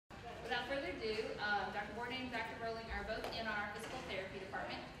do. Dr. Borden and Dr. Burling are both in our physical therapy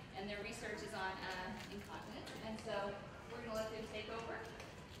department, and their research is on incontinence. And so we're going to let them take over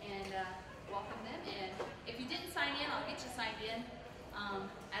and welcome them. And if you didn't sign in, I'll get you signed in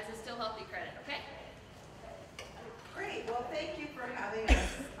as a Still Healthy credit, okay? Great. Well, thank you for having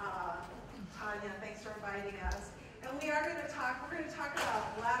us, Tanya. Thanks for inviting us. And we're going to talk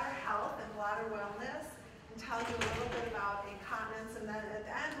about bladder health and bladder wellness, and tell you a little bit about incontinence, and then at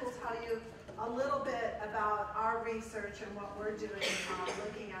the end we'll tell you a little bit about our research and what we're doing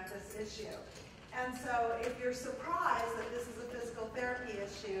looking at this issue. And so if you're surprised that this is a physical therapy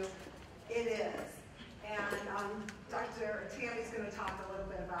issue, it is. And Dr. Tammy's going to talk a little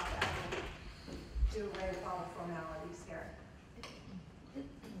bit about that and do away with all the formalities here.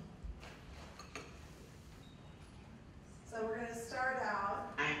 So we're going to start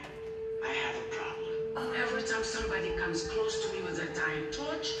out. I have a problem. Every time somebody comes close to me with a dying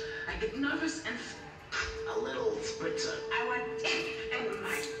torch, I get nervous and a little spritzer. I want and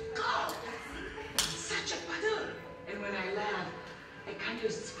my God, such a butter. And when I laugh, I kind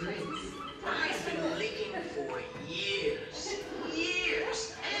of spritz. I've been leaking for years.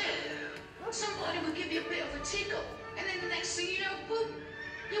 And somebody will give you a bit of a tickle, and then the next thing you know, boom,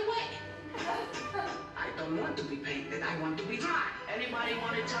 you're wet. I don't want to be painted, I want to be dry. Anybody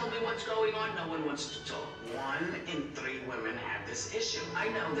want to tell me what's going on? No one wants to talk. 1 in 3 women have this issue. I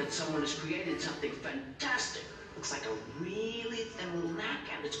know that someone has created something fantastic. Looks like a really thin little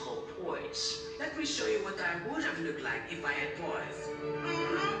napkin. It's called poise. Let me show you what I would have looked like if I had poise.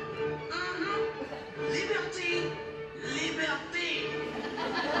 Liberty, liberty.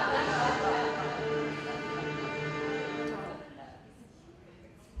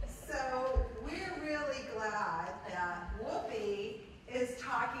 So we're really glad that Whoopi is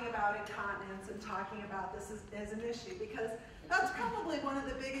talking about incontinence and talking about this as an issue, because that's probably one of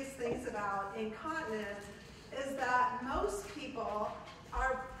the biggest things about incontinence is that most people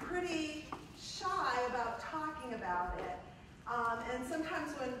are pretty shy about talking about it. And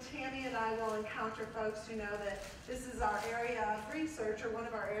sometimes when Tammy and I will encounter folks who know that this is our area of research, or one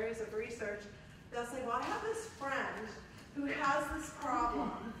of our areas of research, they'll say, well, I have this friend who has this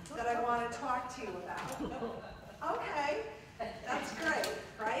problem that I want to talk to you about. Okay, that's great,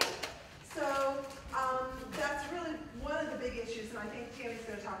 right? So that's really one of the big issues, and I think Tammy's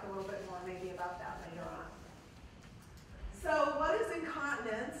going to talk a little bit more maybe about that later on. So what is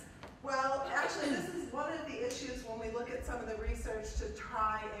incontinence? Well, actually, this is one of the issues when we look at some of the research to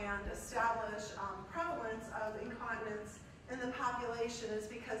try and establish prevalence of incontinence in the population, is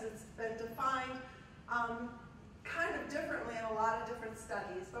because it's been defined kind of differently in a lot of different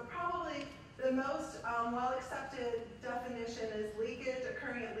studies. But probably the most well-accepted definition is leakage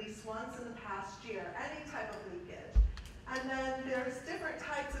occurring at least once in the past year, any type of leakage. And then there's different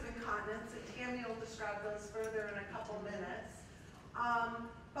types of incontinence, and Tammy will describe those further in a couple minutes.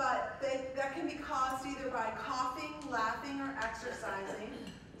 But that can be caused either by coughing, laughing, or exercising.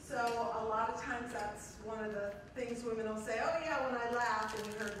 So a lot of times that's one of the things women will say, oh yeah, when I laugh, and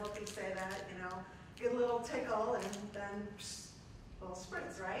you heard Whoopi say that, you know, get a little tickle and then a little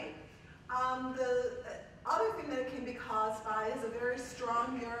spritz, right? The other thing that it can be caused by is a very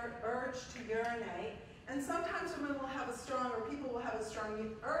strong urge to urinate. And sometimes women will have a strong, or people will have a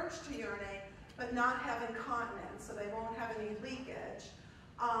strong urge to urinate, but not have incontinence, so they won't have any leakage.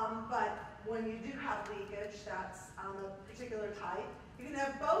 But when you do have leakage, that's a particular type. You can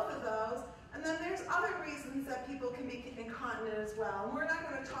have both of those. And then there's other reasons that people can be incontinent as well. And we're not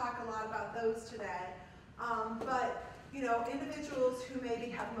going to talk a lot about those today. But you know, individuals who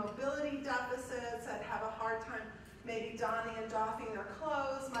maybe have mobility deficits, that have a hard time maybe donning and doffing their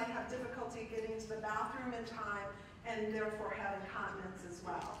clothes, might have difficulty getting to the bathroom in time, and therefore have incontinence as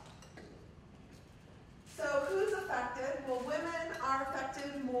well. So who's affected? Well, women are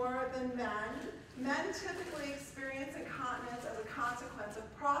affected more than men. Men typically experience incontinence as a consequence of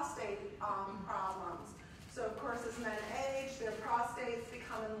prostate problems. So of course, as men age, their prostates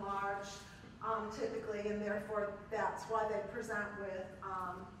become enlarged typically, and therefore that's why they present with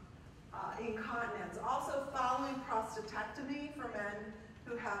incontinence. Also, following prostatectomy for men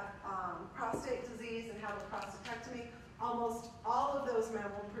who have prostate disease and have a prostatectomy, almost all of those men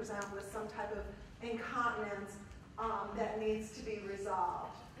will present with some type of incontinence that needs to be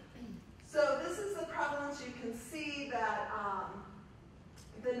resolved. So this is the prevalence. You can see that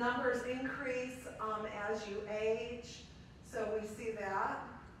the numbers increase as you age. So we see that.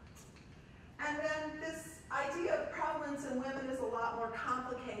 And then this idea of prevalence in women is a lot more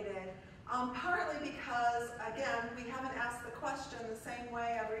complicated, partly because, again, we haven't asked the question the same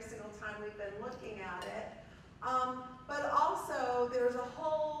way every single time we've been looking at it. But also, there's a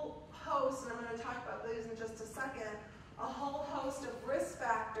whole host, and I'm going to talk about those in just a second, a whole host of risk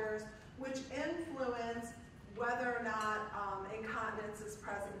factors which influence whether or not incontinence is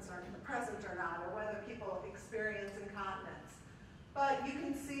present or not, or whether people experience incontinence. But you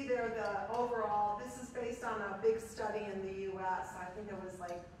can see there the overall, this is based on a big study in the US. I think it was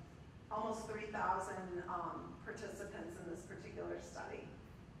like almost 3,000 participants in this particular study.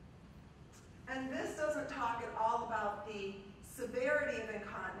 And this doesn't talk at all about the severity of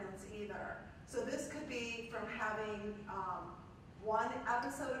incontinence either. So this could be from having one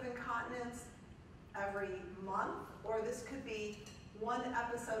episode of incontinence every month, or this could be one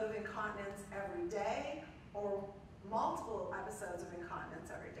episode of incontinence every day, or multiple episodes of incontinence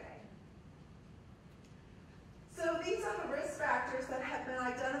every day. So these are the risk factors that have been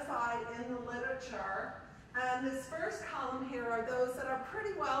identified in the literature. And this first column here are those that are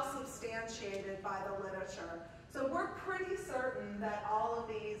pretty well substantiated by the literature. So we're pretty certain that all of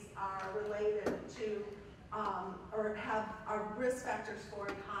these are related to or are risk factors for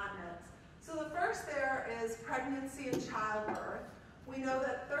incontinence. So the first there is pregnancy and childbirth. We know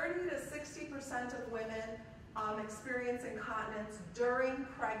that 30 to 60% of women experience incontinence during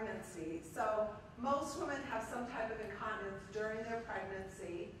pregnancy. So most women have some type of incontinence during their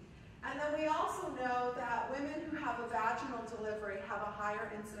pregnancy. And then we also know that women who have a vaginal delivery have a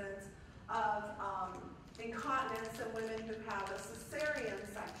higher incidence of incontinence than women who have a cesarean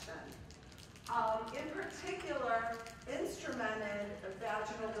section. In particular, instrumented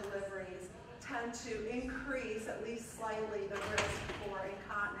vaginal deliveries tend to increase, at least slightly, the risk for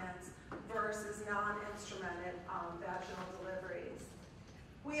incontinence versus non-instrumented vaginal deliveries.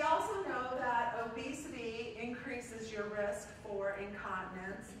 We also know that obesity increases your risk for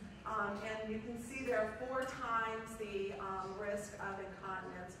incontinence. And you can see there are 4 times the risk of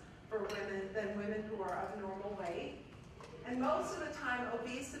incontinence for women than women who are of normal weight. And most of the time,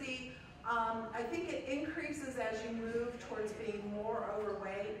 obesity, I think it increases as you move towards being more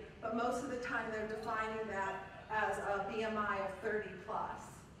overweight, but most of the time they're defining that as a BMI of 30 plus.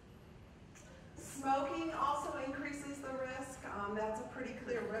 Smoking also increases the risk. That's a pretty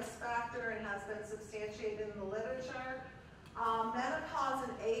clear risk factor and has been substantiated in the literature. Menopause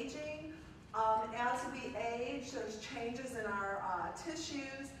and aging. As we age, there's changes in our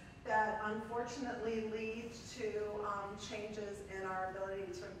tissues that unfortunately lead to changes in our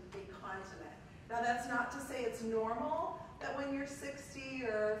ability to be continent. Now that's not to say it's normal that when you're 60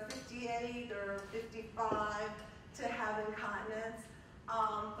 or 58 or 55 to have incontinence,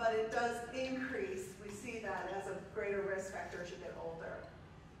 but it does increase. We see that as a greater risk factor as you get older.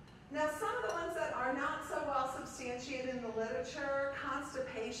 Now, some of the ones that are not so well substantiated in the literature,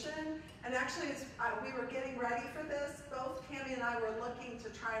 constipation, and actually as we were getting ready for this, both Tammy and I were looking to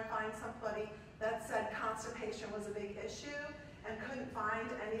try and find somebody that said constipation was a big issue and couldn't find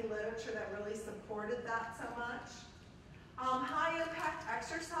any literature that really supported that so much. High impact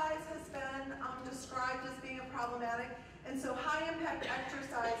exercise has been described as being a problematic, and so high impact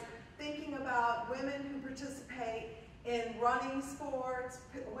exercise, thinking about women who participate in running sports,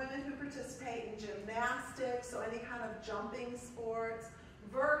 women who participate in gymnastics, so any kind of jumping sports,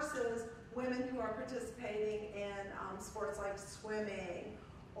 versus women who are participating in sports like swimming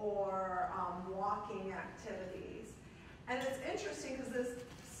or walking activities. And it's interesting because this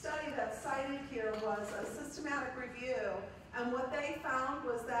study that's cited here was a systematic review, and what they found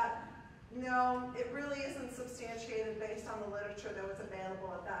was that no, it really isn't substantiated based on the literature that was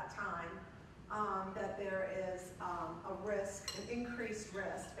available at that time. That there is a risk, an increased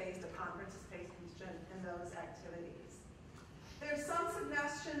risk based upon participation in those activities. There's some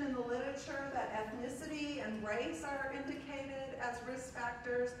suggestion in the literature that ethnicity and race are indicated as risk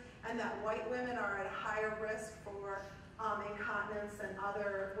factors, and that white women are at a higher risk for incontinence than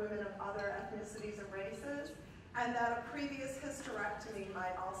other women of other ethnicities and races, and that a previous hysterectomy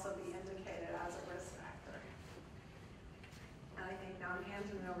might also be indicated as a risk factor. And I think now I'm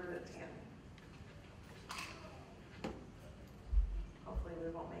handing it over to Tammy. Hopefully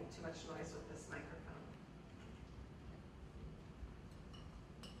we won't make too much noise with this microphone.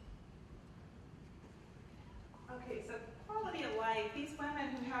 Okay, so quality of life. These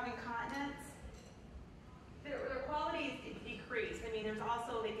women who have incontinence, their quality is decreased. I mean, there's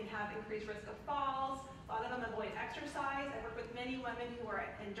also, they can have increased risk of falls. A lot of them avoid exercise. I work with many women who are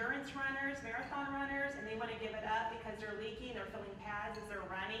endurance runners, marathon runners, and they want to give it up because they're leaking, they're filling pads as they're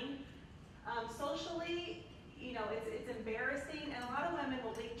running. Socially, you know, it's embarrassing, and a lot of women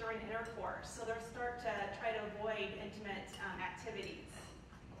will leak during intercourse, so they'll start to try to avoid intimate activities.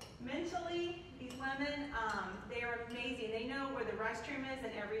 Mentally, these women, they are amazing. They know where the restroom is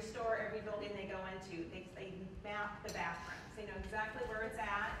in every store, every building they go into. They map the bathrooms. They know exactly where it's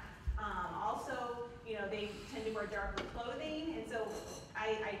at. wear darker clothing, and so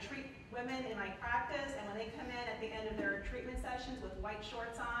I treat women in my practice, and when they come in at the end of their treatment sessions with white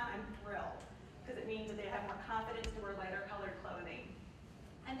shorts on, I'm thrilled, because it means that they have more confidence to wear lighter colored clothing.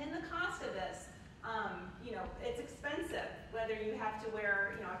 And then the cost of this, it's expensive, whether you have to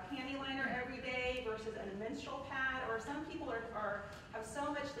wear, a panty liner every day versus a menstrual pad, or some people have so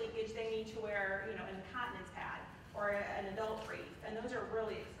much leakage they need to wear, an incontinence pad or an adult brief, and those are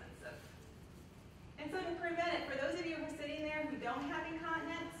really expensive. And so to prevent it, for those of you who are sitting there who don't have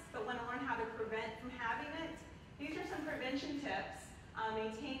incontinence but want to learn how to prevent from having it, these are some prevention tips.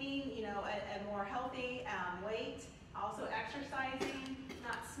 Maintaining, a more healthy weight, also exercising,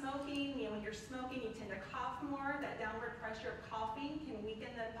 not smoking. When you're smoking, you tend to cough more. That downward pressure of coughing can weaken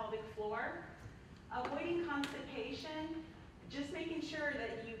the pelvic floor. Avoiding constipation, just making sure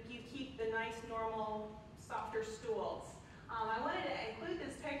that you keep the nice, normal, softer stools. I wanted to include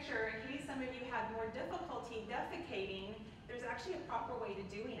this picture in case some of you have more difficulty defecating. There's actually a proper way to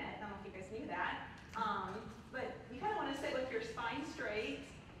doing it. I don't know if you guys knew that. But you kind of want to sit with your spine straight,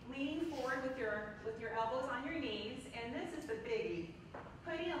 leaning forward with your elbows on your knees, and this is the biggie.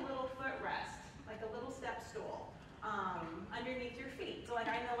 Putting a little footrest, like a little step stool, underneath your feet. So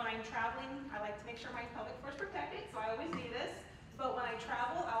like I know when I'm traveling, I like to make sure my pelvic floor is protected, so I always do this. But when I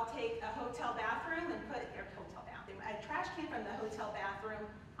travel, I'll take a hotel bathroom and put a trash can from the hotel bathroom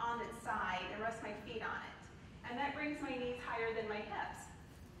on its side and rest my feet on it. And that brings my knees higher than my hips.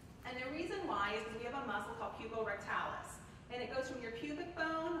 And the reason why is because we have a muscle called puborectalis. And it goes from your pubic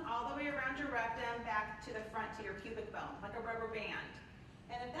bone all the way around your rectum back to the front to your pubic bone, like a rubber band.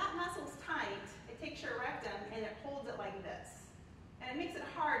 And if that muscle's tight, it takes your rectum and it holds it like this. And it makes it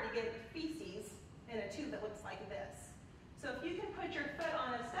hard to get feces in a tube that looks like this. So if you can put your foot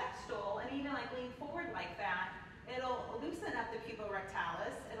on a step stool and even like lean forward like that, it'll loosen up the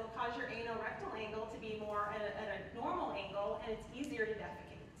puborectalis. It'll cause your anorectal angle to be more at a normal angle, and it's easier to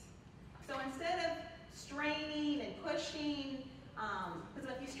defecate. So instead of straining and pushing,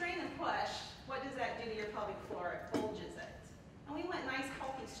 because if you strain and push, what does that do to your pelvic floor? It bulges it. And we want nice,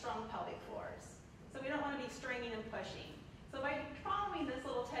 healthy, strong pelvic floors. So we don't want to be straining and pushing. So by following this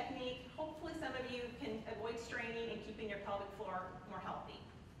little technique, hopefully some of you can avoid straining and keeping your pelvic floor more healthy.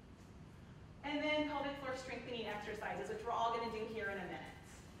 And then pelvic floor strengthening exercises, which we're all going to do here in a minute.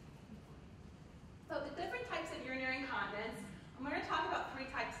 So the different types of urinary incontinence, I'm going to talk about 3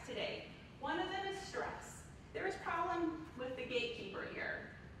 types today. One of them is stress. There is a problem with the gatekeeper here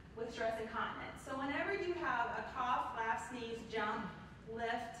with stress incontinence. So whenever you have a cough, laugh, sneeze, jump,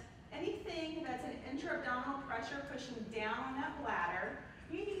 lift, anything that's an intra-abdominal pressure pushing down on that bladder,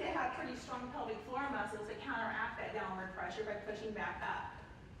 you need to have pretty strong pelvic floor muscles to counteract that downward pressure by pushing back up.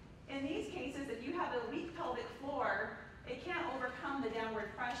 In these cases, if you have a weak pelvic floor, it can't overcome the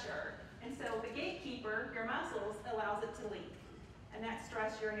downward pressure. And so the gatekeeper, your muscles, allows it to leak. And that's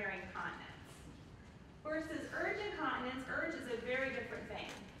stress urinary incontinence. Versus urge incontinence, urge is a very different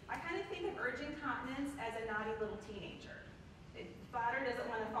thing. I kind of think of urge incontinence as a naughty little teenager. Bladder doesn't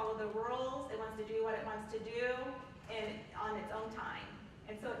want to follow the rules. It wants to do what it wants to do and on its own time.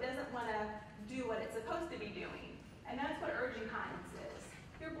 And so it doesn't want to do what it's supposed to be doing. And that's what urge incontinence is.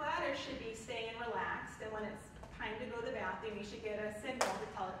 Your bladder should be staying relaxed, and when it's time to go to the bathroom, you should get a signal to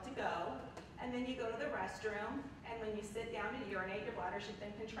tell it to go. And then you go to the restroom, and when you sit down to urinate, your bladder should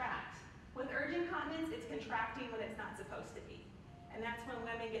then contract. With urge incontinence, it's contracting when it's not supposed to be. And that's when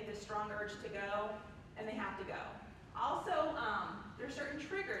women get this strong urge to go, and they have to go. Also, there are certain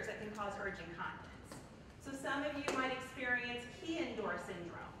triggers that can cause urge incontinence. So some of you might experience key indoor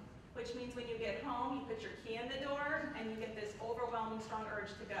syndrome, which means when you get home, you put your key in the door, and you get this overwhelming strong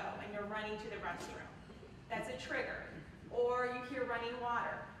urge to go, and you're running to the restroom. That's a trigger. Or you hear running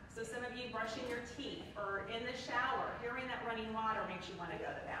water. So some of you brushing your teeth, or in the shower, hearing that running water makes you want to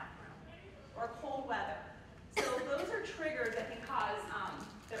go to the bathroom. Or cold weather. So those are triggers that can cause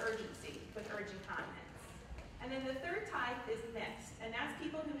the urgency with urge incontinence. And then the third type is mixed, and that's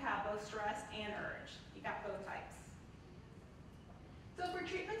people who have both stress and urge. You got both types. So for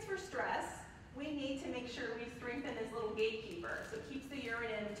treatments for stress, we need to make sure we strengthen this little gatekeeper so it keeps the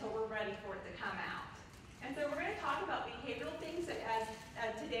urine in until we're ready for it to come out. And so we're going to talk about behavioral things that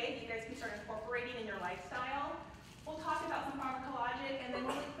today you guys can start incorporating in your lifestyle. We'll talk about some pharmacologic and then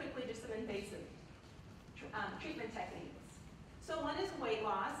really quickly just some invasive treatment techniques. So one is weight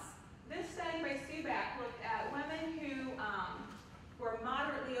loss. This study by Subak looked at women who were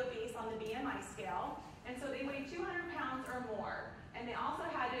moderately obese on the BMI scale, and so they weighed 200 pounds or more, and they also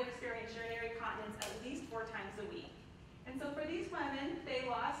had to experience urinary incontinence at least 4 times a week. And so for these women, they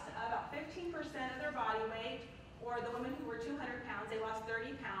lost about 15% of their body weight, or the women who were 200 pounds, they lost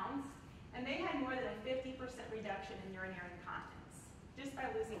 30 pounds, and they had more than a 50% reduction in urinary incontinence just by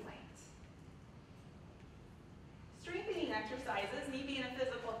losing weight. Strengthening exercises, me being a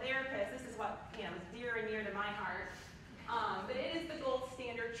physical therapist, this is what is dear and near to my heart, but it is the gold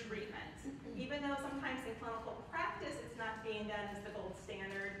standard treatment. Even though sometimes in clinical practice it's not being done as the gold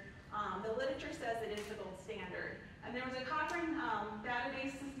standard, the literature says it is the gold standard. And there was a Cochrane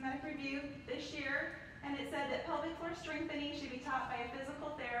database systematic review this year, and it said that pelvic floor strengthening should be taught by a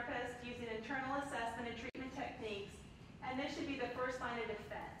physical therapist using internal assessment and treatment techniques, and this should be the first line of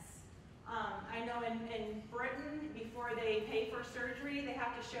defense. I know in Britain, before they pay for surgery, they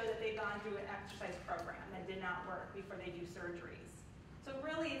have to show that they've gone through an exercise program that did not work before they do surgeries. So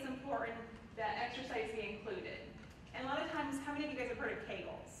really it's important that exercise be included. And a lot of times, how many of you guys have heard of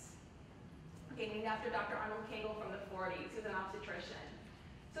Kegels? Okay, named after Dr. Arnold Kegel from the 40s, who's an obstetrician.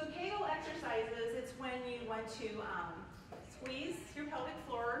 So Kegel exercises, it's when you want to squeeze your pelvic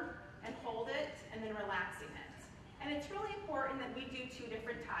floor and hold it and then relaxing it. And it's really important that we do two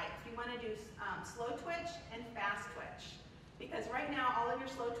different types. We want to do slow twitch and fast twitch. Because right now, all of your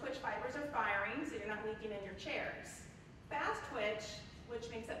slow twitch fibers are firing, so you're not leaking in your chairs. Fast twitch, which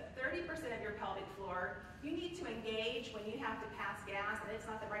makes up 30% of your pelvic floor, you need to engage when you have to pass gas, and it's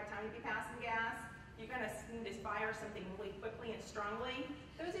not the right time to be passing gas. You're going to need to fire something really quickly and strongly.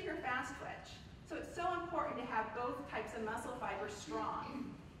 Those are your fast twitch. So it's so important to have both types of muscle fibers strong.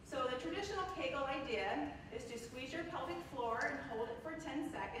 So the traditional Kegel idea is to squeeze your pelvic floor and hold it for 10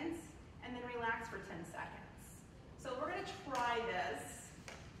 seconds, and then relax for 10 seconds. So we're going to try this,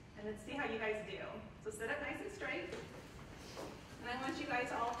 and let's see how you guys do. So sit up nice and straight, and I want you guys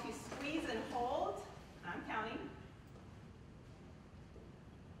all to squeeze and hold, and I'm counting,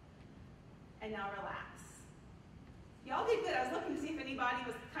 and now relax. Y'all did good. I was looking to see if anybody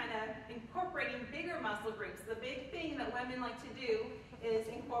was kind of incorporating bigger muscle groups. The big thing that women like to do is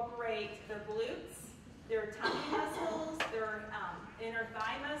incorporate their glutes, their tummy muscles, their inner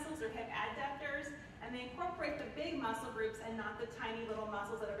thigh muscles, their hip adductors, and they incorporate the big muscle groups and not the tiny little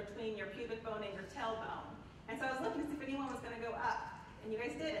muscles that are between your pubic bone and your tailbone. And so I was looking to see if anyone was going to go up, and you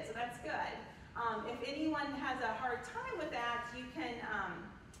guys did it, so that's good. If anyone has a hard time with that, you can,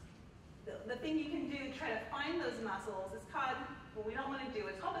 the thing you can do to try to find those muscles is called, well, we don't want to do,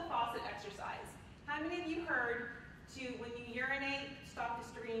 it's called the faucet exercise. How many of you heard to, when you urinate, stop the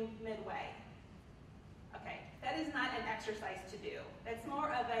stream midway? Okay, that is not an exercise to do. That's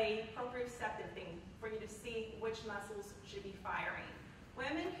more of a proprioceptive thing for you to see which muscles should be firing.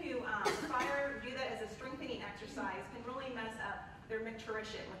 Women who do that as a strengthening exercise can really mess up their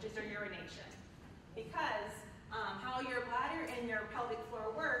micturition, which is their urination. Because how your bladder and your pelvic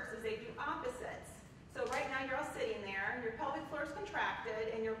floor works is they do opposites. So right now you're all sitting there, your pelvic floor is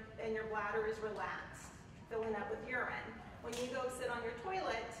contracted, and your bladder is relaxed, filling up with urine. When you go sit on your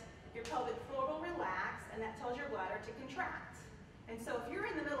toilet, your pelvic floor will relax, and that tells your bladder to contract. And so if you're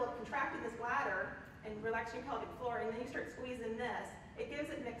in the middle of contracting this bladder and relaxing your pelvic floor, and then you start squeezing this, it gives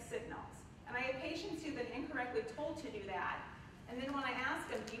it mixed signals. And I have patients who've been incorrectly told to do that. And then when I ask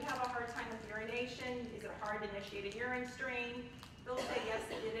them, do you have a hard time with urination? Is it hard to initiate a urine stream? They'll say, yes,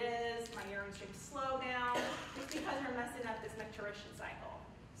 it is. My urine streams slow down. It's because you're messing up this micturition cycle.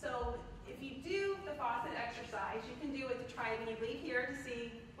 So if you do the faucet exercise, you can do it to try and leave here to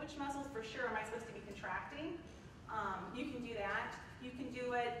see which muscles for sure am I supposed to be contracting. You can do that. You can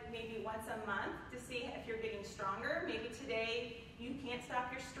do it maybe once a month to see if you're getting stronger. Maybe today you can't stop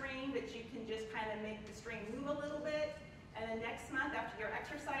your stream, but you can just kind of make the stream move a little bit. And then next month, after you're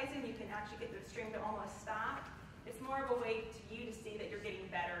exercising, you can actually get the stream to almost stop. It's more of a way to you to see that you're getting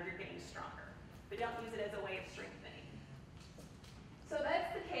better, you're getting stronger. But don't use it as a way of strengthening. So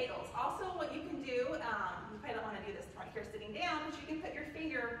that's the Kegels. Also, what you can do, you probably don't want to do this right here sitting down, but you can put your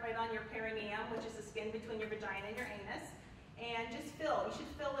finger right on your perineum, which is the skin between your vagina and your anus, and just feel. You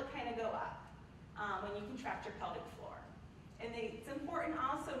should feel it kind of go up when you contract your pelvic floor. And it's important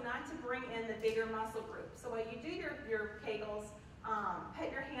also not to bring in the bigger muscle groups. So when you do your Kegels,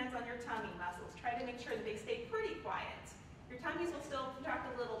 put your hands on your tummy muscles. Try to make sure that they stay pretty quiet. Your tummies will still contract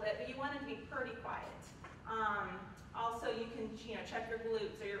a little bit, but you want them to be pretty quiet. Also, you can check your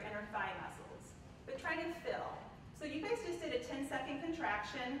glutes or your inner thigh muscles. But try to fill. So you guys just did a 10-second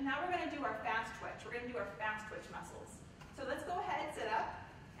contraction. Now we're going to do our fast twitch. We're going to do our fast twitch muscles. So let's go ahead, sit up,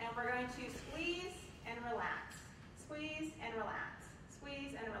 and we're going to squeeze and relax. Squeeze and relax.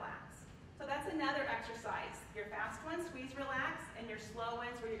 Squeeze and relax. So that's another exercise. Your fast ones, squeeze, relax, and your slow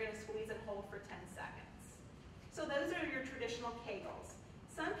ones where you're going to squeeze and hold for 10 seconds. So those are your traditional Kegels.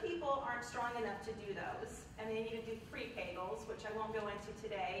 Some people aren't strong enough to do those, and they need to do pre-Kegels, which I won't go into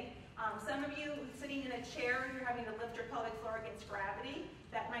today. Some of you sitting in a chair, you're having to lift your pelvic floor against gravity.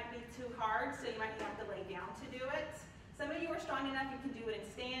 That might be too hard, so you might have to lay down to do it. Some of you are strong enough, you can do it in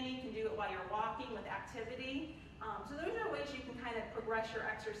standing, you can do it while you're walking with activity. So those are ways you can kind of progress your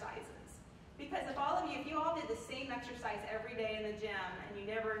exercises. Because if you all did the same exercise every day in the gym and you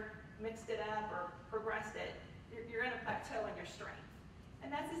never mixed it up or progressed it, you're going to plateau in your strength.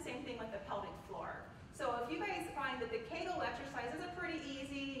 And that's the same thing with the pelvic floor. So if you guys find that the Kegel exercises are pretty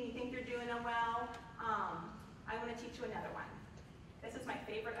easy and you think you're doing them well, I'm going to teach you another one. This is my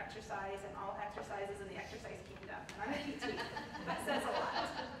favorite exercise and all exercises in the exercise kingdom. And I'm going to keep teaching. That says a lot.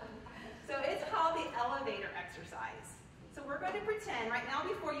 So it's called the elevator exercise. So we're going to pretend, right now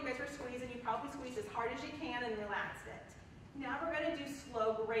before you guys were squeezing, you probably squeezed as hard as you can and relaxed it. Now we're going to do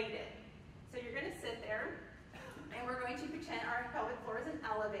slow graded. So you're going to sit there and we're going to pretend our pelvic floor is an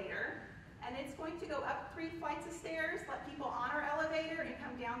elevator. And it's going to go up 3 flights of stairs, let people on our elevator, and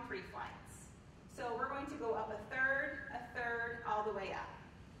come down 3 flights. So we're going to go up a third, all the way up.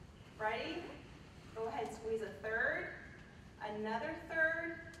 Ready? Go ahead, squeeze a third, another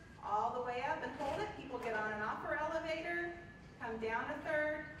third, all the way up, and hold it. People get on and off our elevator, come down a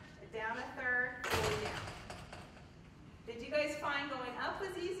third, fully down. Did you guys find going up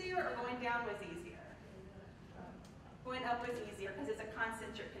was easier or going down was easier? Going up was easier because it's a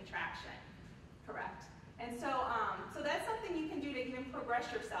concentric contraction. Correct. And so, so that's something you can do to even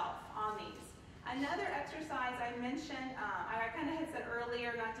progress yourself on these. Another exercise I mentioned, I kind of had said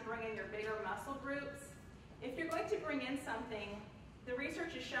earlier not to bring in your bigger muscle groups. If you're going to bring in something, the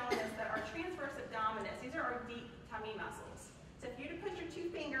research is showing us that our transverse abdominis, these are our deep tummy muscles. So if you were to put your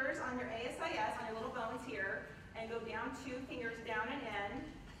 2 fingers on your ASIS, on your little bones here, and go down 2 fingers down and in,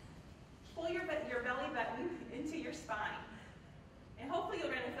 pull your belly button into your spine. And hopefully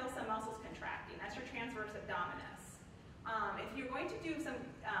you're going to feel some muscles contracting. That's your transverse abdominis. If you're going to do some,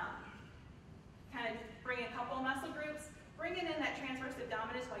 kind of bring in a couple of muscle groups, bringing in that transverse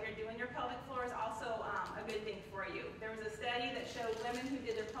abdominis while you're doing your pelvic floor is also a good thing for you. There was a study that showed women who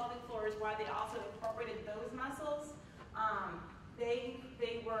did their pelvic floors, why they also incorporated those muscles. They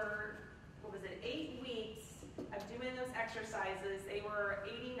were, 8 weeks of doing those exercises, they were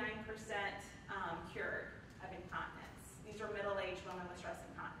 89% cured of incontinence. These were middle-aged women with stress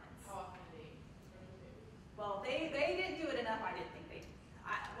incontinence. How often do they? Well, they didn't do it enough. I didn't think they did.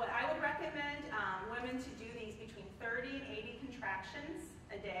 What I would recommend women to do these between 30 and 80 contractions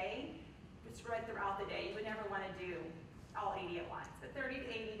a day, spread throughout the day. You would never want to do all 80 at once, but 30 to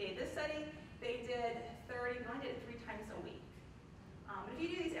 80 a day. This study, they did 30, I did it 3 times a week. But if you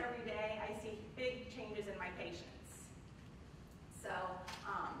do these every day, I see big changes in my patients. So,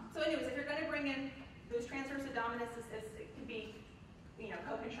 anyways, if you're going to bring in those transverse abdominis, it can be,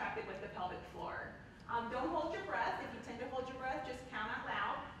 co-contracted with the pelvic floor. Don't hold your breath. If you tend to hold your breath, just count out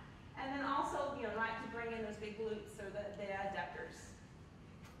loud. And then also, not to bring in those big glutes or the adductors.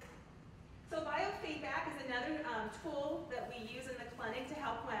 So biofeedback is another tool that we use in the clinic to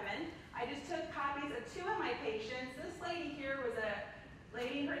help women. I just took copies of 2 of my patients. This lady here was a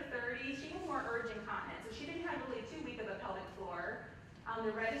lady in her 30s. She was more urge incontinence, so she didn't have really too weak of a pelvic floor.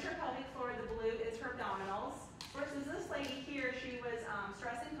 The red is her pelvic floor, the blue is her abdominals. Versus this lady here, she was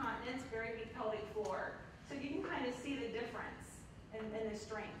stress incontinence, very weak pelvic floor. So you can kind of see the difference in the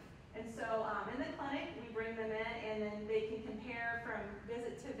strength. And so in the clinic, we bring them in and then they can compare from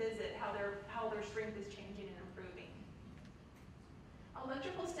visit to visit how their strength is changing and improving.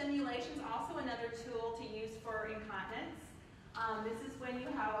 Electrical stimulation is also another tool to use for incontinence. This is when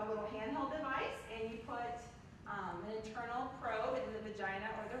you have a little handheld device and you put an internal probe in the vagina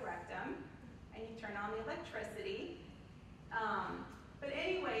or the rectum, and you turn on the electricity. But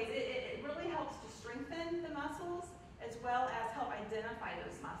anyways, it really helps to strengthen the muscles as well as help identify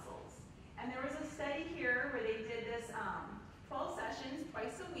those muscles. And there was a study here where they did this 12 sessions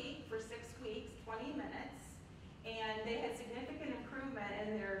twice a week for 6 weeks, 20 minutes, and they had significant improvement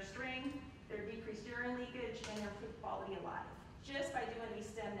in their strength, their decreased urine leakage, and their improved quality of life, just by doing these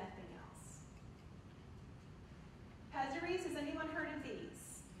stim, nothing else. Pessaries, has anyone heard of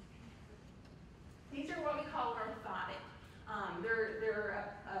these? These are what we call orthotic. They're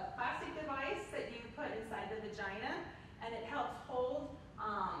a plastic device that you put inside the vagina, and it helps hold,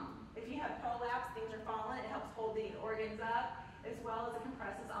 if you have prolapse, things are falling, it helps hold the organs up, as well as it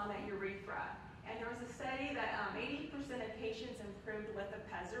compresses on that urethra. And there was a study that 80% of patients improved with a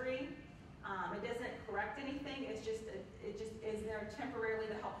pessary. It doesn't correct anything, it just is there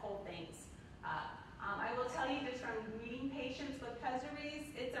temporarily to help hold things up. I will tell you just from meeting patients with pessaries,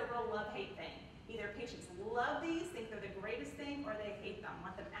 it's a real love-hate thing. Either patients love these, think they're the greatest thing, or they hate them,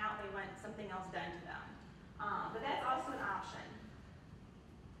 want them out, they want something else done to them. But that's also an option.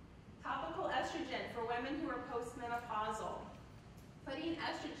 Topical estrogen for women who are postmenopausal. Putting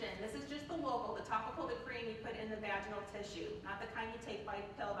estrogen, this is just topical to cream you put in the vaginal tissue, not the kind you take by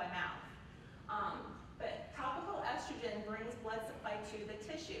pill by mouth. But topical estrogen brings blood supply to the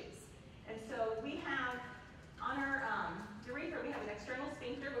tissues. And so we have, on our urethra, we have an external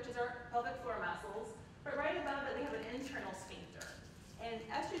sphincter, which is our pelvic floor muscles, but right above it we have an internal sphincter. And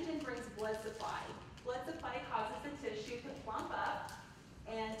estrogen brings blood supply. Blood supply causes the tissue to plump up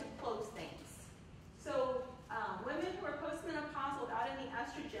and to close things. So women who are postmenopausal without any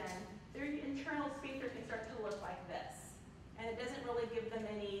estrogen, their internal sphincter can start to look like this. And it doesn't really give them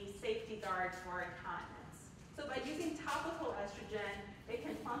any safety guard for incontinence. So by using topical estrogen, it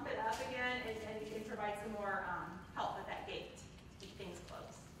can plump it up again and provide some more help at that gate to keep things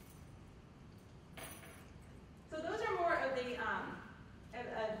closed. So those are more of the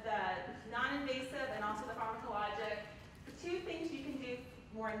non-invasive and also the pharmacologic. The two things you can do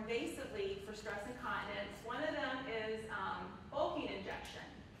more invasively for stress incontinence, one of them is bulking injection.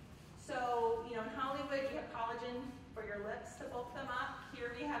 So, in Hollywood you have collagen for your lips to bulk them up.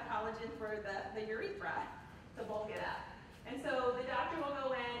 Here we have collagen for the urethra to bulk it up. And so the doctor will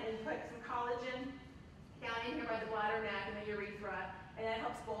go in and put some collagen down in here by the bladder neck and the urethra, and that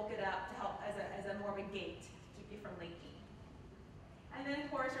helps bulk it up to help as a more of a gate to keep you from leaking. And then,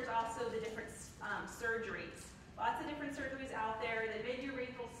 of course, there's also the different surgeries. Lots of different surgeries out there. The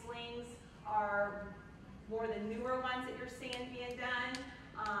mid-urethral slings are more the newer ones that you're seeing being done.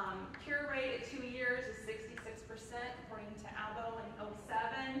 Cure rate at 2 years is 66%, according to ALBO in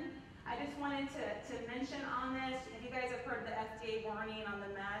 2007. I just wanted to mention on this, if you guys have heard the FDA warning on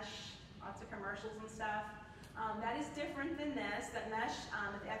the mesh, lots of commercials and stuff, that is different than this. That mesh,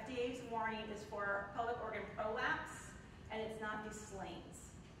 the FDA's warning is for pelvic organ prolapse, and it's not these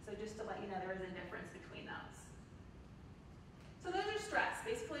slings. So just to let you know, there is a difference between those. So those are stress.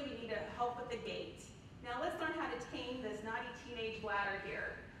 Basically, we need to help with the gait. Now let's learn how to tame this naughty teenage bladder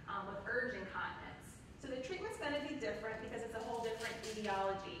here with urge incontinence. So the treatment's going to be different because it's a whole different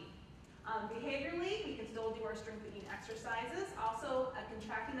etiology. Behaviorally, we can still do our strengthening exercises. Also,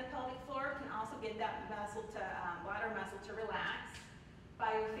 contracting the pelvic floor can also get that bladder muscle to relax.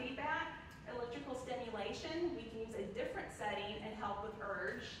 Biofeedback, electrical stimulation, we can use a different setting and help with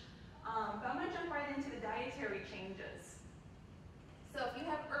urge. But I'm going to jump right into the dietary changes. So if you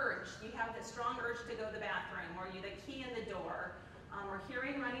have urge, you have the strong urge to go to the bathroom, or you the key in the door, or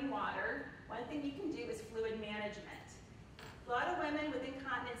hearing running water, one thing you can do is fluid management. A lot of women with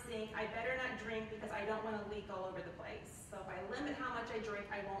incontinence think, I better not drink because I don't want to leak all over the place. So if I limit how much I drink,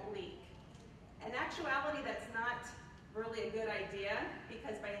 I won't leak. In actuality, that's not really a good idea,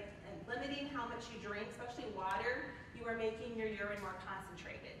 because by limiting how much you drink, especially water, you are making your urine more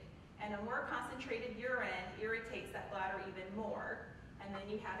concentrated. And a more concentrated urine irritates that bladder even more. And then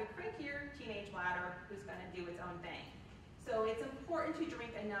you have a crankier teenage bladder who's going to do its own thing. So it's important to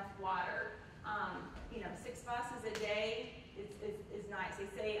drink enough water. 6 glasses a day is nice. They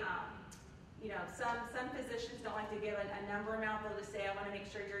say, some physicians don't like to give a number amount. They'll just say, I want to make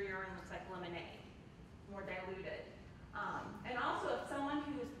sure your urine looks like lemonade, more diluted. And also, if someone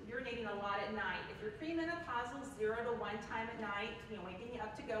who's urinating a lot at night, if you're premenopausal, 0 to 1 time at night, waking you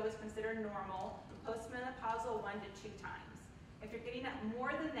up to go is considered normal. Postmenopausal, 1 to 2 times. If you're getting up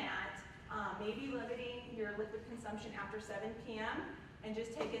more than that, maybe limiting your liquid consumption after 7 p.m. and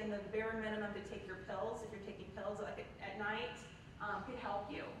just taking the bare minimum to take your pills. If you're taking pills like at night, could help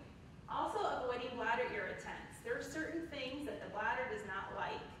you. Also, avoiding bladder irritants. There are certain things that the bladder does not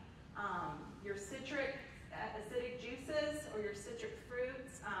like. Your citric acidic juices or your citric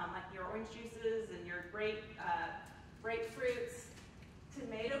fruits, like your orange juices and your grapefruits,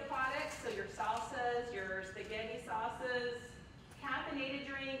 tomato products, so your salsas, your spaghetti sauces, caffeinated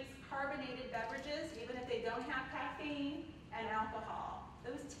drinks, carbonated beverages, even if they don't have caffeine, and alcohol.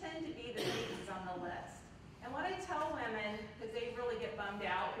 Those tend to be the things on the list. And what I tell women, because they really get bummed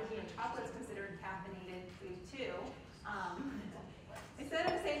out, because chocolate's considered caffeinated food too, instead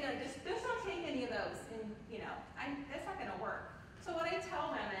of saying, no, just don't take any of those, and that's not going to work. So what I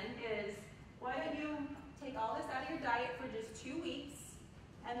tell women is, why don't you take all this out of your diet for just 2 weeks,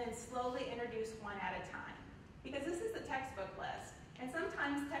 and then slowly introduce one at a time. Because this is the textbook list, and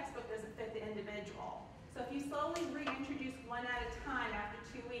sometimes textbook doesn't fit the individual. So if you slowly reintroduce one at a time after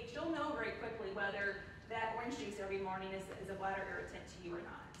 2 weeks, you'll know very quickly whether that orange juice every morning is a bladder irritant to you or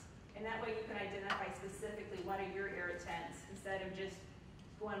not. And that way you can identify specifically what are your irritants instead of just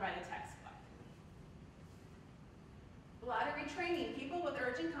going by the textbook. Bladder retraining. People with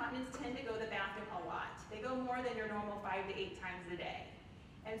urge incontinence tend to go to the bathroom a lot. They go more than your normal 5 to 8 times a day.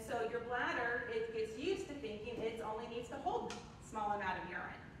 And so your bladder, it gets used to thinking it only needs to hold a small amount of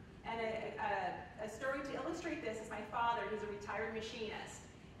urine. And a story to illustrate this is my father, who's a retired machinist.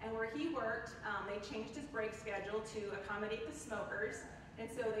 And where where he worked, they changed his break schedule to accommodate the smokers. And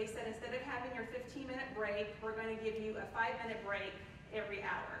so they said, instead of having your 15-minute break, we're going to give you a 5-minute break every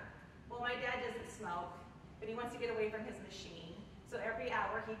hour. Well, my dad doesn't smoke, but he wants to get away from his machine. So every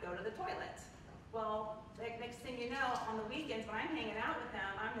hour he'd go to the toilet. Well, next thing you know, on the weekends when I'm hanging out with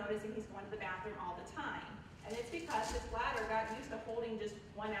him, I'm noticing he's going to the bathroom all the time. And it's because his bladder got used to holding just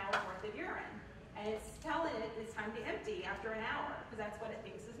 1 hour worth of urine. And it's telling it it's time to empty after an hour, because that's what it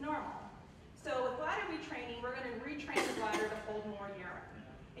thinks is normal. So with bladder retraining, we're going to retrain the bladder to hold more urine.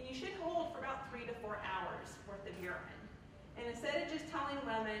 And you should hold for about 3 to 4 hours worth of urine. And instead of just telling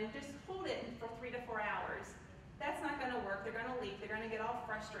women, just hold it for 3 to 4 hours, that's not going to work. They're going to leak. They're going to get all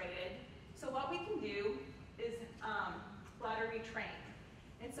frustrated. So what we can do is bladder retrain.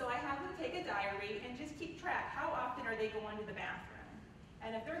 And so I have them take a diary and just keep track. How often are they going to the bathroom?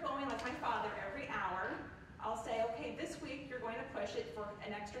 And if they're going, like my father, every hour, I'll say, okay, this week you're going to push it for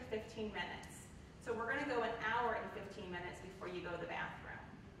an extra 15 minutes. So we're going to go an hour and 15 minutes before you go to the bathroom.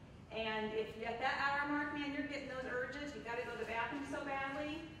 And if at that hour mark, man, you're getting those urges, you got to go to the bathroom so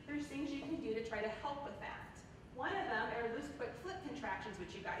badly, there's things you can do to try to help with that. One of them are those quick flip contractions,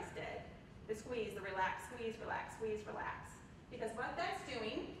 which you guys did. The squeeze, the relax, squeeze, relax, squeeze, relax. Because what that's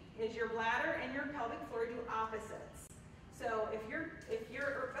doing is your bladder and your pelvic floor do opposites. So if your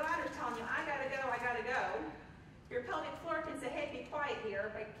bladder's telling you, I gotta go, your pelvic floor can say, hey, be quiet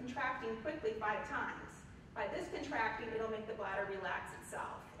here, by contracting quickly 5 times. By this contracting, it'll make the bladder relax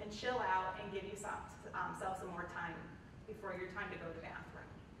itself and chill out and give yourself some more time before your time to go to the bathroom.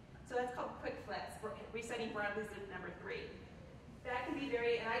 So that's called quick flips, resetting Bradley's loop number 3. That can be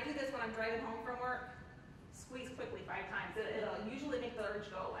and I do this when I'm driving home from work, squeeze quickly 5 times. It'll usually make the urge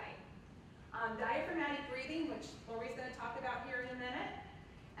go away. Diaphragmatic breathing, which Lori's going to talk about here in a minute.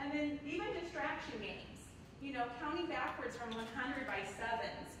 And then even distraction games. You know, counting backwards from 100 by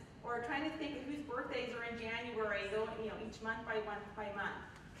 7s, or trying to think of whose birthdays are in January, each month by month.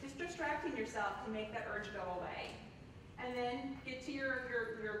 Just distracting yourself to make that urge go away. And then get to your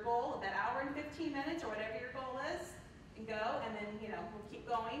goal of that hour and 15 minutes, or whatever your goal is, and go, and then, we'll keep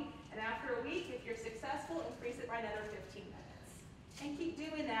going. And after a week, if you're successful, increase it by another 15 minutes. And keep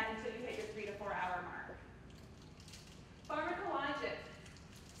doing that until you hit your 3 to 4 hour mark. Pharmacologic.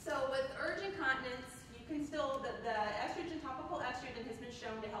 So with urge incontinence, you can still, the estrogen, topical estrogen has been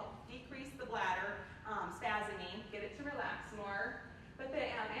shown to help decrease the bladder spasming, get it to relax more. But the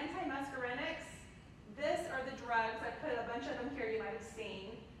antimuscarinics, this are the drugs, I put a bunch of them here you might have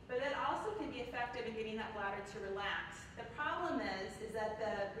seen, but it also can be effective in getting that bladder to relax. The problem is that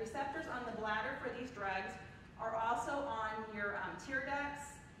the receptors on the bladder for these drugs are also on your tear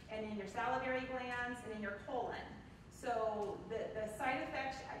ducts and in your salivary glands and in your colon. So the side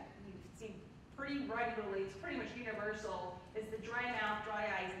effects you see pretty regularly, it's pretty much universal, is the dry mouth, dry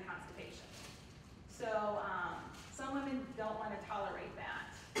eyes, and constipation. So some women don't want to tolerate that.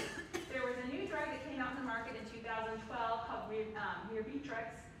 There was a new drug that came out in the market in 2012 called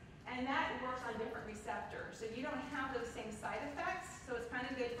Mirvitrix, and that works on different receptors. So you don't have those same side effects, so it's kind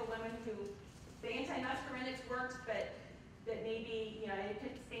of good for women who, the antimuscarinics works, but that maybe, they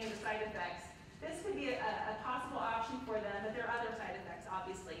couldn't stand the side effects. This could be a possible option for them, but there are other side effects,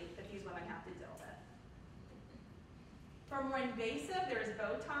 obviously, that these women have to deal with. For more invasive, there is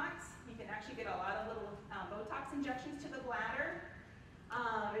Botox. You can actually get a lot of little Botox injections to the bladder.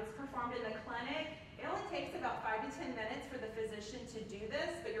 It's performed in the clinic. It only takes about 5 to 10 minutes for the physician to do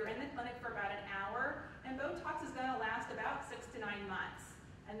this, but you're in the clinic for about an hour, and Botox is going to last about 6 to 9 months.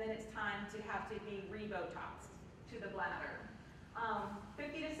 And then it's time to have to be re-Botoxed to the bladder.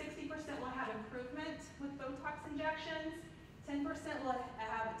 50 to 60% will have improvement with Botox injections. 10% will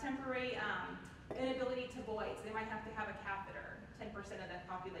have temporary inability to void, so they might have to have a catheter, 10% of that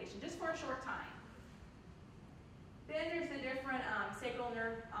population, just for a short time. Then there's the different sacral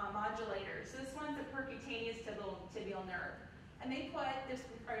nerve modulators. So this one's a percutaneous tibial nerve. And this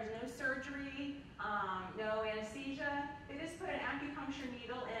requires no surgery, no anesthesia. They just put an acupuncture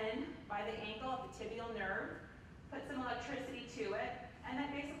needle in by the ankle of the tibial nerve, put some electricity to it, and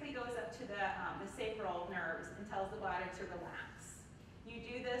that basically goes up to the sacral nerves and tells the bladder to relax. You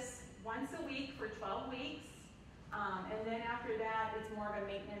do this once a week for 12 weeks, and then after that, it's more of a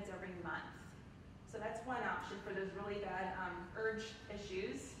maintenance every month. So that's one option for those really bad urge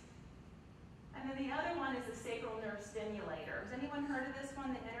issues. And then the other one is the sacral nerve stimulator. Has anyone heard of this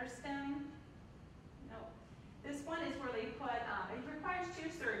one, the InterStim? No. This one is where they put, it requires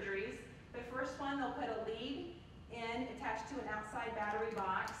 2 surgeries. The first one, they'll put a lead in attached to an outside battery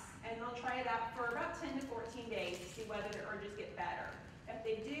box, and they'll try it out for about 10 to 14 days to see whether the urges get better. If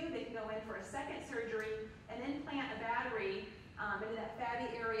they do, they can go in for a second surgery and implant a battery into that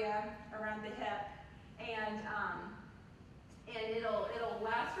fatty area area around the hip, and it'll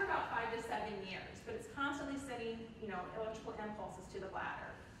last for about 5 to 7 years, but it's constantly sending, you know, electrical impulses to the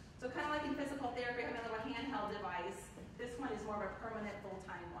bladder. So kind of like in physical therapy, having a little handheld device, this one is more of a permanent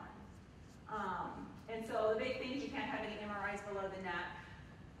full-time one. And so the big thing is you can't have any MRIs below the neck.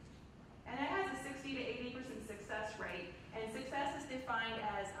 And it has a 60 to 80% success rate, and success is defined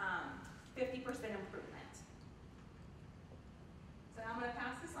as 50% improvement. So now I'm going to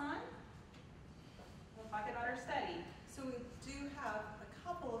pass this on. We'll talk about our study. So we do have a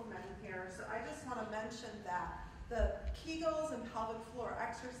couple of men here, so I just want to mention that the Kegels and pelvic floor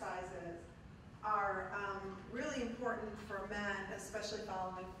exercises are really important for men, especially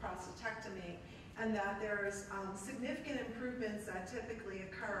following prostatectomy, and that there's significant improvements that typically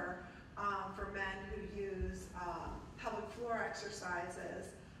occur for men who use pelvic floor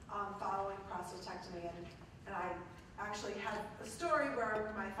exercises following prostatectomy. And I actually had a story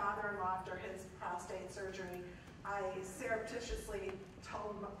where my father-in-law, after his prostate surgery, I surreptitiously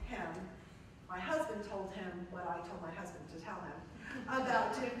told him, my husband told him what I told my husband to tell him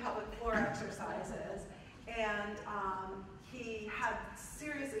about doing pelvic floor exercises. And he had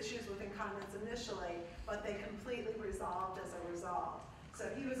serious issues with incontinence initially, but they completely resolved as a result. So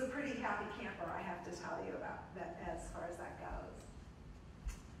he was a pretty happy camper, I have to tell you about that as far as that goes.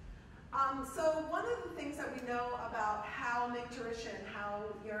 So one of the things that we know about how micturition, how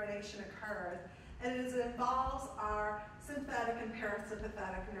urination occurs, and it involves our sympathetic and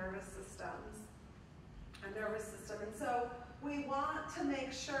parasympathetic nervous systems, a nervous system. And so we want to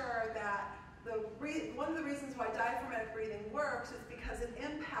make sure that one of the reasons why diaphragmatic breathing works is because it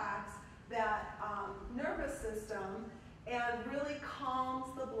impacts that nervous system and really calms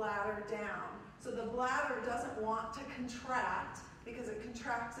the bladder down. So the bladder doesn't want to contract because it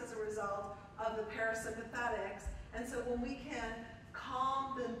contracts as a result of the parasympathetics. And so when we can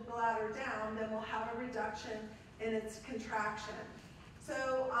calm the bladder down, then we'll have a reduction in its contraction.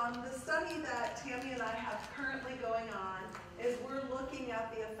 So the study that Tammy and I have currently going on is we're looking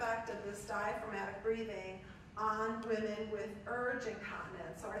at the effect of this diaphragmatic breathing on women with urge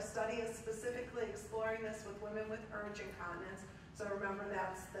incontinence. So our study is specifically exploring this with women with urge incontinence. So remember,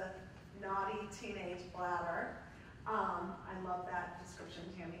 that's the naughty teenage bladder. I love that description,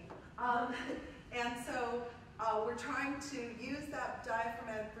 Tammy. And so we're trying to use that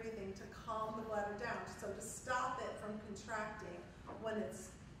diaphragmatic breathing to calm the bladder down, so to stop it from contracting when it's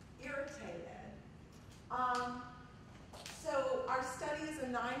irritated. So our study is a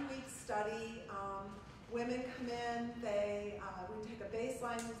 9-week study. Women come in, we take a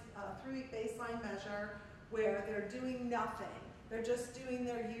baseline, 3-week baseline measure where they're doing nothing. They're just doing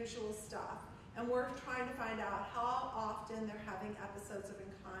their usual stuff. And we're trying to find out how often they're having episodes of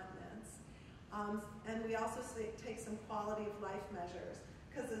incontinence. And we also take some quality of life measures.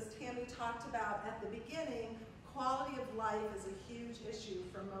 Because as Tammy talked about at the beginning, quality of life is a huge issue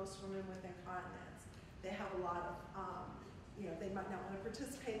for most women with incontinence. They have a lot of, they might not want to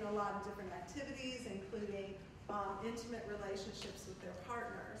participate in a lot of different activities, including intimate relationships with their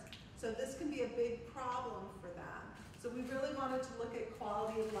partners. So this can be a big problem for them. So we really wanted to look at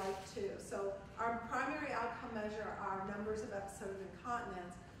quality of life too. So our primary outcome measure are numbers of episodes of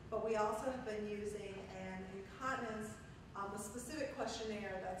incontinence, but we also have been using an incontinence, a specific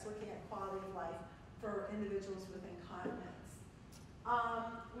questionnaire that's looking at quality of life for individuals with incontinence.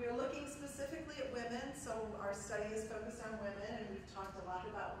 We are looking specifically at women, so our study is focused on women, and we've talked a lot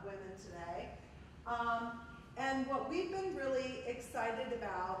about women today. And what we've been really excited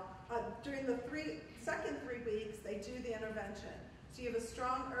about, during the second 3 weeks, they do the intervention. So you have a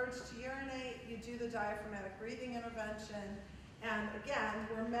strong urge to urinate, you do the diaphragmatic breathing intervention, and again,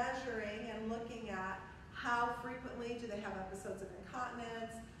 we're measuring and looking at how frequently do they have episodes of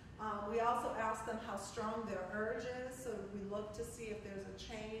incontinence. We also ask them how strong their urge is, so we look to see if there's a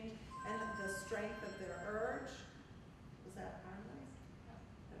change in the strength of their urge. Was that harmless?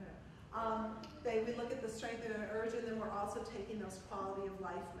 No. We look at the strength of their urge, and then we're also taking those quality of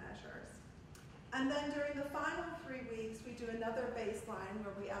life measures. And then during the final 3 weeks, we do another baseline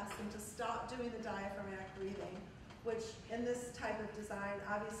where we ask them to stop doing the diaphragmatic breathing, which in this type of design,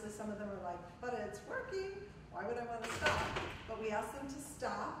 obviously some of them are like, but it's working, why would I want to stop? But we ask them to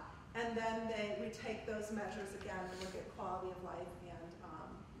stop, and then we take those measures again and look at quality of life and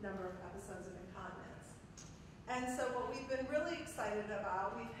number of episodes of incontinence. And so what we've been really excited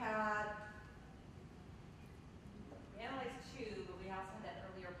about, we analyzed 2, but we also had that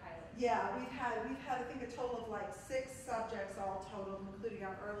earlier pilot. Yeah, we've had I think a total of like 6 subjects all total, including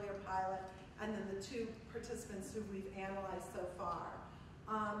our earlier pilot, and then the 2 participants who we've analyzed so far.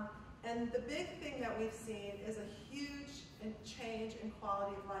 And the big thing that we've seen is a huge change in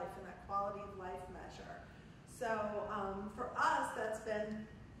quality of life and that quality of life measure. So for us, that's been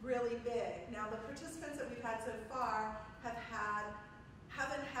really big. Now the participants that we've had so far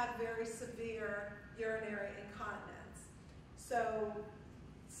haven't had very severe urinary incontinence. So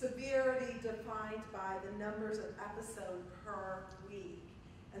severity defined by the numbers of episodes per week.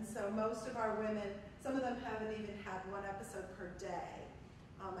 And so most of our women, some of them haven't even had one episode per day.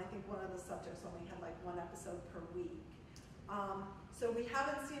 I think one of the subjects only had like one episode per week. So we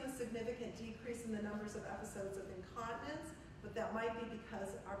haven't seen a significant decrease in the numbers of episodes of incontinence, but that might be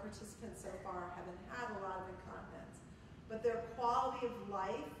because our participants so far haven't had a lot of incontinence. But their quality of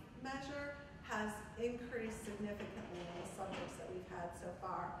life measure has increased significantly in the subjects that we've had so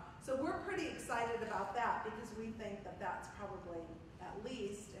far. So we're pretty excited about that because we think that that's probably at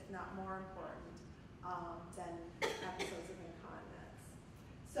least, if not more important, than episodes of incontinence.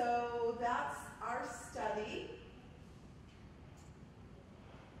 So that's our study.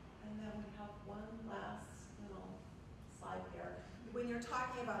 And then we have one last little slide here. When you're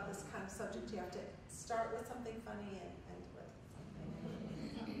talking about this kind of subject, you have to start with something funny and end with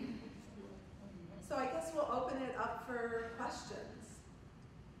something. So I guess we'll open it up for questions.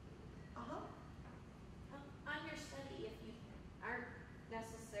 On your study, if you aren't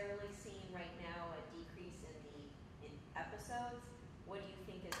necessarily seeing right now a decrease in episodes, what do you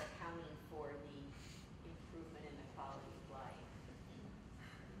think is accounting for the improvement in the quality of life?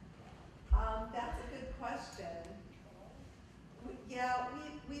 That's a good question.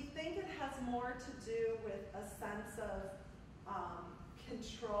 We think it has more to do with a sense of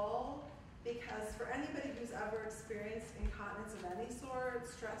control, because for anybody who's ever experienced incontinence of any sort,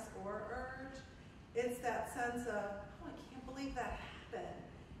 stress or urge, it's that sense of, oh, I can't believe that happened.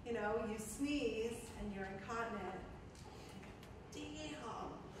 You know, you sneeze and you're incontinent.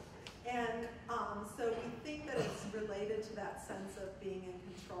 Damn. And so we think that it's related to that sense of being in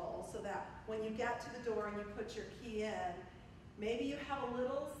control, so that when you get to the door and you put your key in, maybe you have a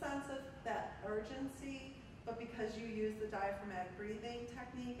little sense of that urgency, but because you use the diaphragmatic breathing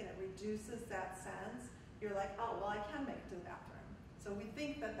technique and it reduces that sense, you're like, oh, well, I can make it to the bathroom. So we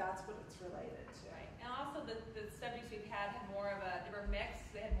think that that's what it's related to. Right. And also the subjects we've had more of they were mixed,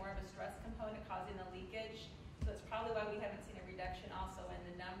 they had more of a stress component causing the leakage. So that's probably why we haven't seen a reduction also in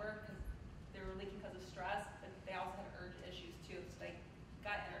the number, because they were leaking because of stress, but they also had urge issues too, so they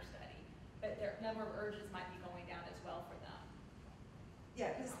got in our study. But their number of urges might be going down as well for them.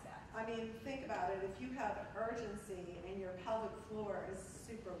 Yeah, because, I mean, think about it. If you have urgency and your pelvic floor is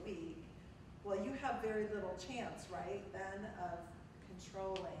super weak, well, you have very little chance, right, then of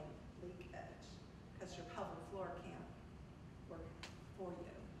controlling leakage, because your pelvic floor can't work for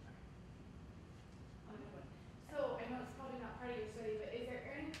you. So I know it's probably not part of your study, but is there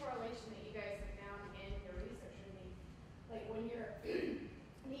any correlation that you guys have found in your research? I mean, like when you're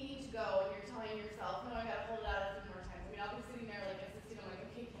needing to go and you're telling yourself, no, I gotta hold it out a few more times. I mean, I'll be sitting there like this, I'm like,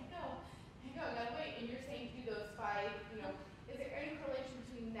 okay, can't go, I gotta wait. And you're saying to do those 5, is there any correlation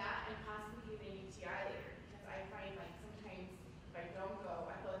between that and possibly getting a UTI later? Because I find like sometimes if I don't go,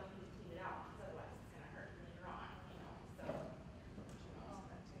 I feel like I need to clean it out, because otherwise it's gonna hurt later on, so.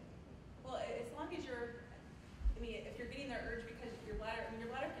 Well, as long as if you're getting their urge because your bladder, your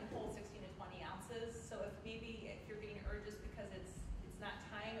bladder can hold 16 to 20 ounces. So if you're getting urges because it's not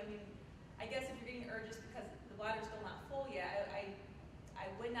time, I guess if you're getting urges because the bladder's still not full yet, I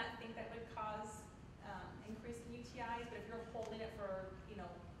would not think that would cause increase in UTIs. But if you're holding it for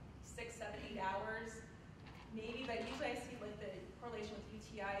 6, 7, 8 hours, maybe. But usually I see like the correlation with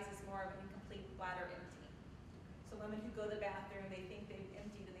UTIs is more of an incomplete bladder empty. So women who go to the bathroom, they think they've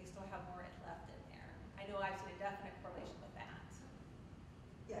emptied and they still have more left in there. I know I've seen a definite correlation with that.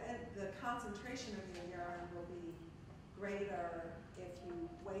 Yeah, and the concentration of your urine will be greater if you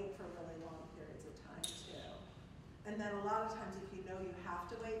wait for really long periods of time too. And then a lot of times if you know you have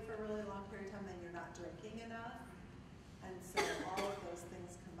to wait for a really long period of time, then you're not drinking enough. And so all of those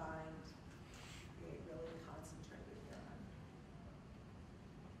things combined create really concentrated urine.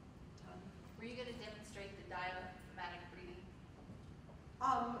 Were you going to demonstrate the diaphragmatic breathing?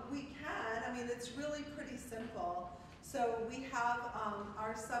 We can. It's really pretty simple. So we have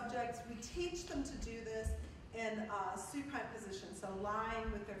our subjects, we teach them to do this in supine position, so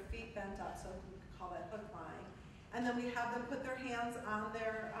lying with their feet bent up, so we call that hook lying. And then we have them put their hands on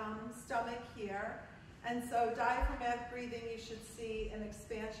their stomach here. And so diaphragmatic breathing, you should see an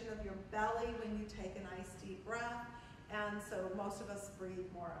expansion of your belly when you take a nice deep breath. And so most of us breathe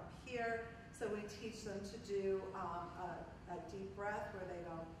more up here. So we teach them to do a deep breath where they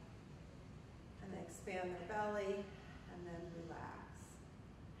go and they expand their belly and then relax.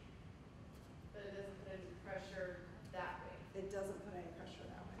 But it doesn't put any pressure that way. It doesn't put any pressure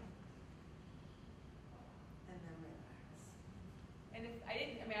that way. And then relax. And if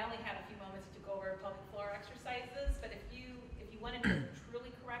I only had a few moments to go over pelvic floor exercises, but if you want to do it truly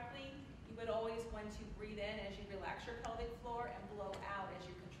correctly, you would always want to breathe in as you relax your pelvic floor and blow out as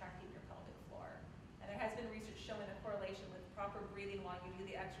you're contracting your pelvic floor. And there has been research showing a correlation with proper breathing while you do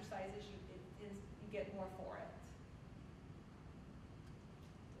the exercises, you get more for it.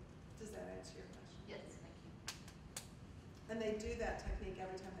 Does that answer your question? Yes, thank you. And they do that technique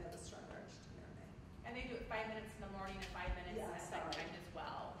every time they have a strong urge to urinate. And they do it 5 minutes in the morning and 5 minutes Yeah, at nighttime as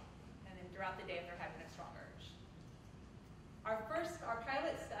well. And then throughout the day if they're having a strong urge. Our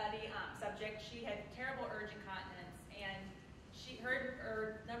pilot study subject, she had terrible urge incontinence, and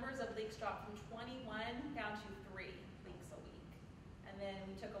her numbers of leaks dropped from 21 down to 3 leaks a week. And then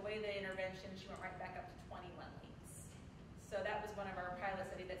we took away the intervention, she went right back up to 21 leaks. So that was one of our pilot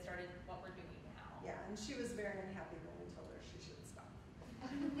study that started what we're doing now. Yeah, and she was very unhappy when we told her she should stop.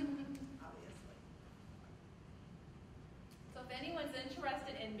 Obviously. So if anyone's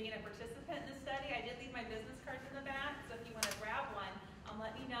interested in being a participant in the study, I did leave my business cards in the back, so if you want to grab one,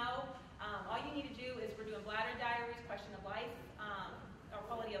 let me know. All you need to do is we're doing bladder diaries, question of life, or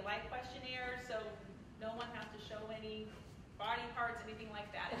quality of life questionnaire, so no one has to show any body parts, anything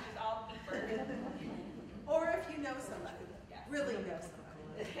like that. It's just all paper. Or if you know somebody.